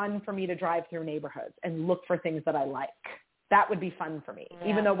would be fun for me to drive through neighborhoods and look for things that I like. That would be fun for me,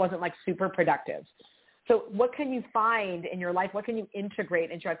 even though it wasn't like super productive. So what can you find in your life? What can you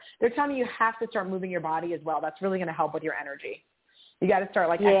integrate into your life? They're telling me you have to start moving your body as well. That's really going to help with your energy. You got to start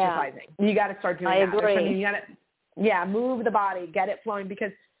like exercising. You got to start doing that. I agree. You got to, move the body, get it flowing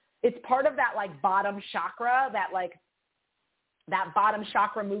because it's part of that like bottom chakra, that bottom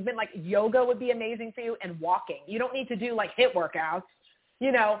chakra movement. Like yoga would be amazing for you, and walking. You don't need to do like HIIT workouts,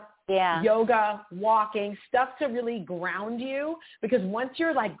 yoga, walking, stuff to really ground you, because once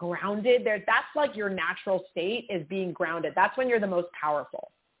you're like grounded there, that's like your natural state is being grounded. That's when you're the most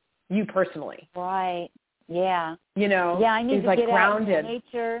powerful, you personally. Right. Yeah. I need to like get grounded. out in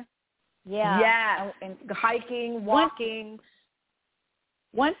nature. Yeah. Yes. And hiking, walking.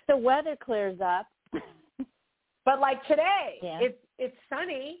 Once the weather clears up. But like today, it's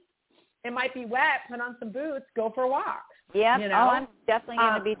sunny. It might be wet. Put on some boots. Go for a walk. Yeah. I'm definitely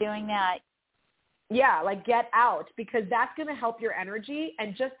going to be doing that. Yeah, like get out, because that's going to help your energy,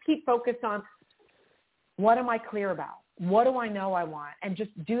 and just keep focused on what am I clear about? What do I know I want? And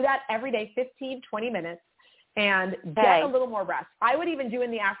just do that every day, 15, 20 minutes, and get a little more rest. I would even do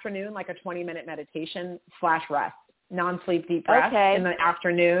in the afternoon like a 20-minute meditation / rest. Non-sleep deep rest in the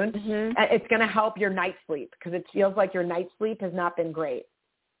afternoon. It's going to help your night sleep, because it feels like your night sleep has not been great.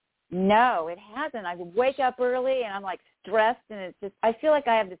 No, it hasn't. I would wake up early and I'm like stressed, and it's just, I feel like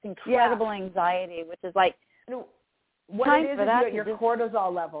I have this incredible anxiety, which is like, what it is your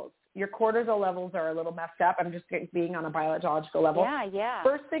cortisol levels. Your cortisol levels are a little messed up. I'm just being on a biological level. Yeah.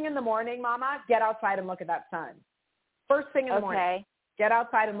 First thing in the morning, Mama, get outside and look at that sun. First thing in the morning. Get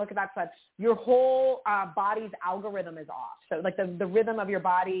outside and look at that sun. Your whole body's algorithm is off. So like the rhythm of your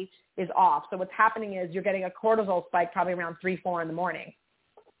body is off. So what's happening is you're getting a cortisol spike probably around 3-4 in the morning.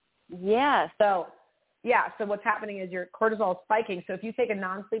 Yeah. So what's happening is your cortisol is spiking. So if you take a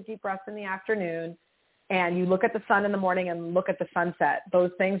non-sleep deep rest in the afternoon and you look at the sun in the morning and look at the sunset,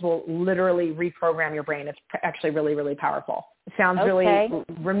 those things will literally reprogram your brain. It's actually really, really powerful. It sounds really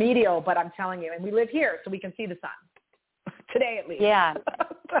remedial, but I'm telling you, and we live here so we can see the sun. Today at least. Yeah.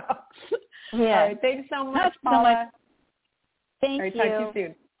 All right. Thanks so much, Paula. Thank you. Talk to you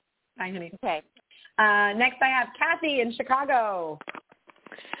soon. Bye, honey. Okay. Next I have Kathy in Chicago.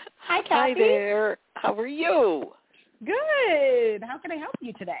 Hi, Kathy. Hi there. How are you? Good. How can I help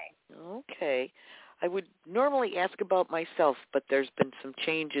you today? Okay. I would normally ask about myself, but there's been some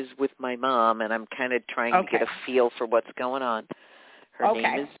changes with my mom, and I'm kind of trying to get a feel for what's going on. Her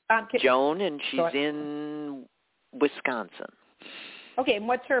name is Joan, and she's in Wisconsin. Okay, and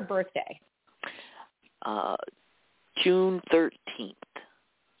what's her birthday? June 13th.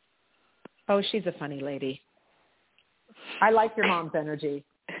 Oh, she's a funny lady. I like your mom's energy.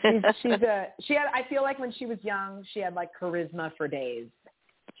 I feel like when she was young, she had like charisma for days.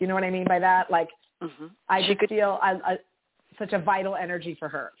 Do you know what I mean by that? Like, I just feel such a vital energy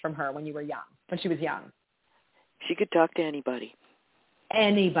from her when she was young. She could talk to anybody.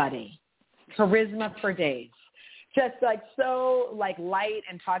 Anybody. Charisma for days. Just like so like light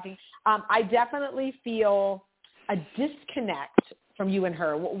and talking. I definitely feel a disconnect from you and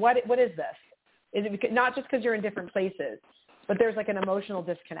her. What is this? Is it not just because you're in different places, but there's like an emotional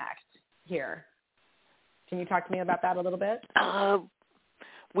disconnect here? Can you talk to me about that a little bit?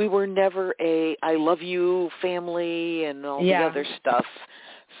 We were never a I love you family and all the other stuff.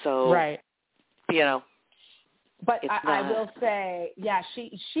 So, But I will say,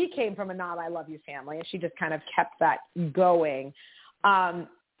 she came from a not I love you family, and she just kind of kept that going.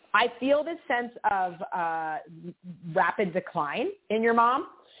 I feel this sense of rapid decline in your mom,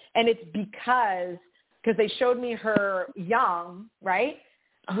 and it's because they showed me her young, right,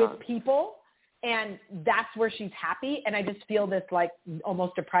 with people, and that's where she's happy, and I just feel this like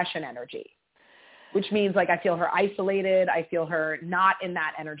almost depression energy, which means like I feel her isolated. I feel her not in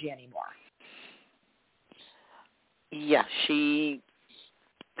that energy anymore. Yeah, she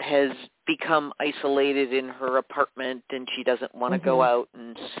has become isolated in her apartment, and she doesn't want to go out,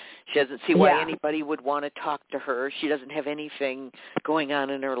 and she doesn't see why anybody would want to talk to her. She doesn't have anything going on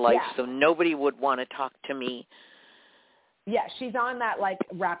in her life, so nobody would want to talk to me. Yeah, she's on that like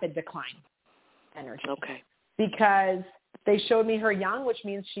rapid decline energy. Okay. Because they showed me her young, which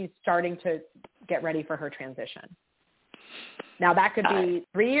means she's starting to get ready for her transition. Now that could be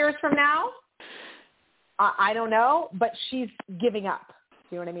 3 years from now. I don't know, but she's giving up.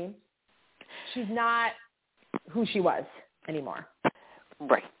 You know what I mean? She's not who she was anymore.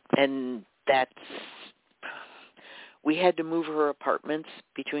 Right. And we had to move her apartments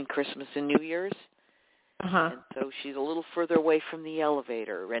between Christmas and New Year's. And so she's a little further away from the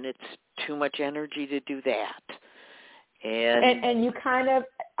elevator, and it's too much energy to do that. And you kind of,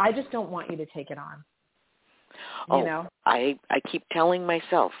 I just don't want you to take it on. You know? I keep telling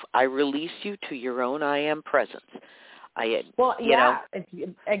myself, I release you to your own I am presence.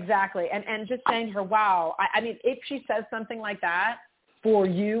 Exactly. And just saying to her, wow, I mean, if she says something like that for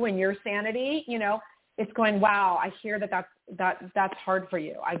you and your sanity, you know, it's going, wow, I hear that's hard for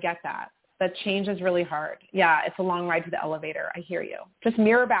you. I get that. That change is really hard. Yeah, it's a long ride to the elevator. I hear you. Just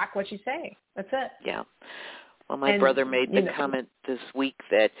mirror back what she's saying. That's it. Yeah. Well, my brother made the comment this week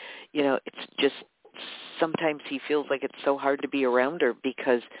that, you know, it's just sometimes he feels like it's so hard to be around her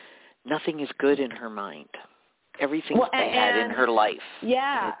because nothing is good in her mind. Everything's bad in her life.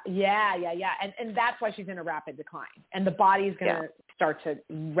 Yeah. And that's why she's in a rapid decline. And the body's going to start to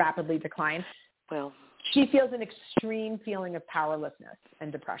rapidly decline. Well, she feels an extreme feeling of powerlessness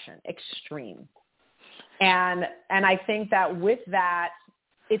and depression. Extreme. And I think that with that,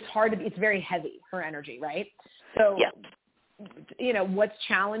 it's very heavy, her energy, right? So, you know, what's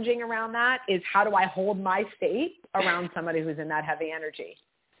challenging around that is how do I hold my state around somebody who's in that heavy energy?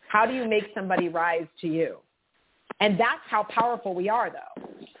 How do you make somebody rise to you? And that's how powerful we are, though.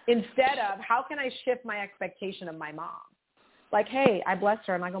 Instead of, how can I shift my expectation of my mom? Like, hey, I bless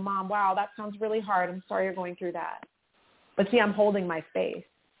her, and I go, Mom, wow, that sounds really hard. I'm sorry you're going through that. But see, I'm holding my space.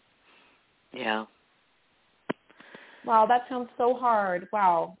 Yeah. Wow, that sounds so hard.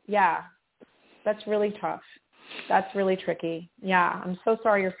 Wow, yeah, that's really tough. That's really tricky. Yeah, I'm so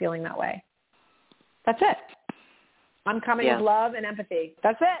sorry you're feeling that way. That's it. I'm coming with love and empathy.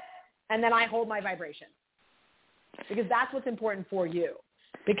 That's it. And then I hold my vibration. Because that's what's important for you.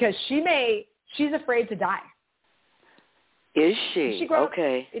 Because she's afraid to die. Is she?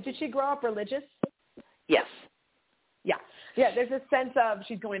 Okay. Did she grow up religious? Yes. Yeah. Yeah, there's a sense of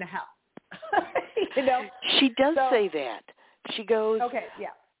she's going to hell. You know? She does say that. She goes, okay,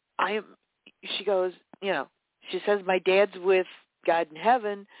 yeah. She goes, you know, she says my dad's with God in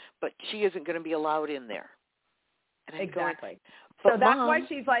heaven, but she isn't going to be allowed in there. And exactly. Going, so that's Mom, why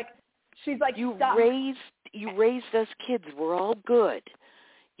she's like you raised us kids. We're all good.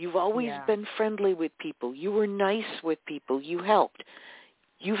 You've always been friendly with people. You were nice with people. You helped.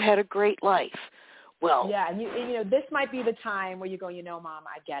 You've had a great life. Well, yeah, and you know, this might be the time where you go, you know, Mom,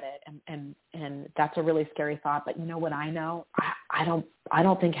 I get it, and that's a really scary thought. But you know what I know? I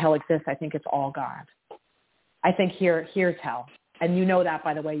don't think hell exists. I think it's all God. I think here's hell, and you know that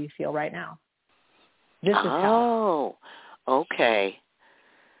by the way you feel right now. This is hell. Oh, okay.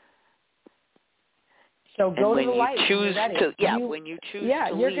 So go to the light. When you choose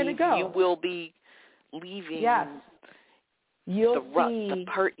to you're leave, gonna go. You will be leaving. Yes. You'll see the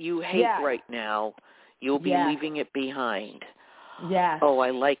part you hate right now. You'll be leaving it behind. Yes. Oh, I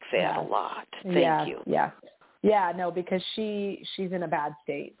like that a lot. Thank you. Yeah. Yeah. No, because she's in a bad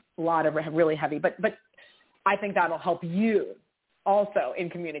state. A lot of really heavy, but I think that'll help you also in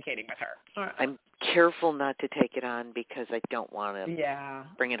communicating with her. I'm careful not to take it on because I don't want to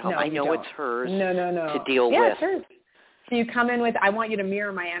bring it home. No, I know it's hers to deal with. Yeah, it's hers. So you come in with, I want you to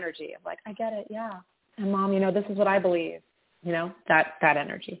mirror my energy. I'm like, I get it, And Mom, you know, this is what I believe. You know, that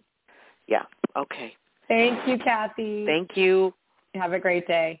energy. Yeah, okay. Thank you, Kathy. Thank you. Have a great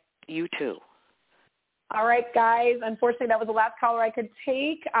day. You too. All right, guys. Unfortunately, that was the last caller I could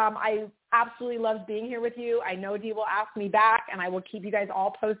take. I absolutely loves being here with you. I know Dee will ask me back, and I will keep you guys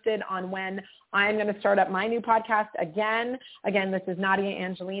all posted on when I'm going to start up my new podcast again. Again, this is Nadia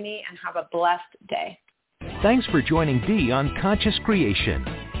Angelini, and have a blessed day. Thanks for joining Dee on Conscious Creation.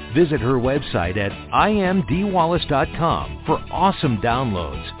 Visit her website at imdeewallace.com for awesome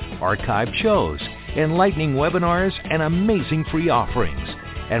downloads, archived shows, enlightening webinars, and amazing free offerings.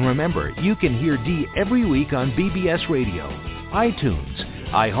 And remember, you can hear Dee every week on BBS Radio,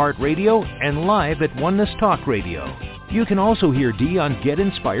 iTunes, iHeartRadio, and live at Oneness Talk Radio. You can also hear Dee on Get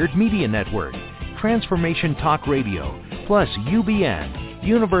Inspired Media Network, Transformation Talk Radio, plus UBN,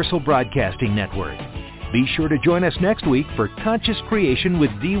 Universal Broadcasting Network. Be sure to join us next week for Conscious Creation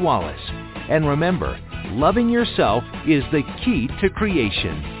with Dee Wallace. And remember, loving yourself is the key to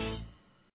creation.